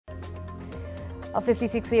A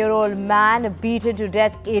 56-year-old man beaten to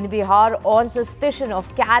death in Bihar on suspicion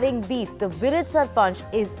of carrying beef. The village sarpanch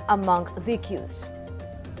is among the accused.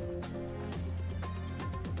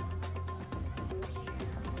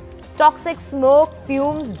 Toxic smoke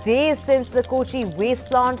fumes days since the Kochi waste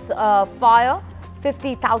plant's fire.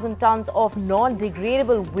 50,000 tons of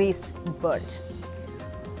non-degradable waste burnt.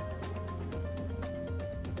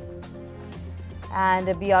 And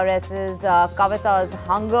BRS's Kavita's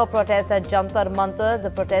hunger protest at Jantar Mantar. The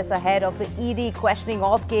protest ahead of the ED questioning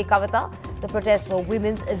of K. Kavita. The protest for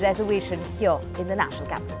women's reservation here in the national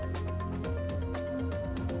capital.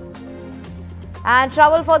 And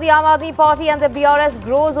trouble for the Aam Aadmi Party and the BRS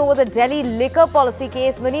grows over the Delhi liquor policy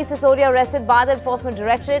case. Manish Sisodia arrested by the Enforcement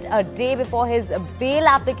Directorate a day before his bail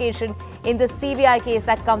application in the CBI case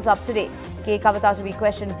that comes up today. K. Kavita to be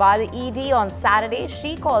questioned by the ED on Saturday.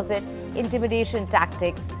 She calls it intimidation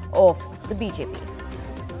tactics of the BJP.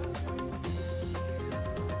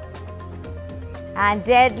 And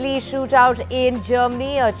deadly shootout in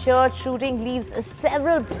Germany. A church shooting leaves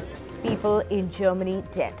several people in Germany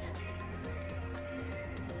dead.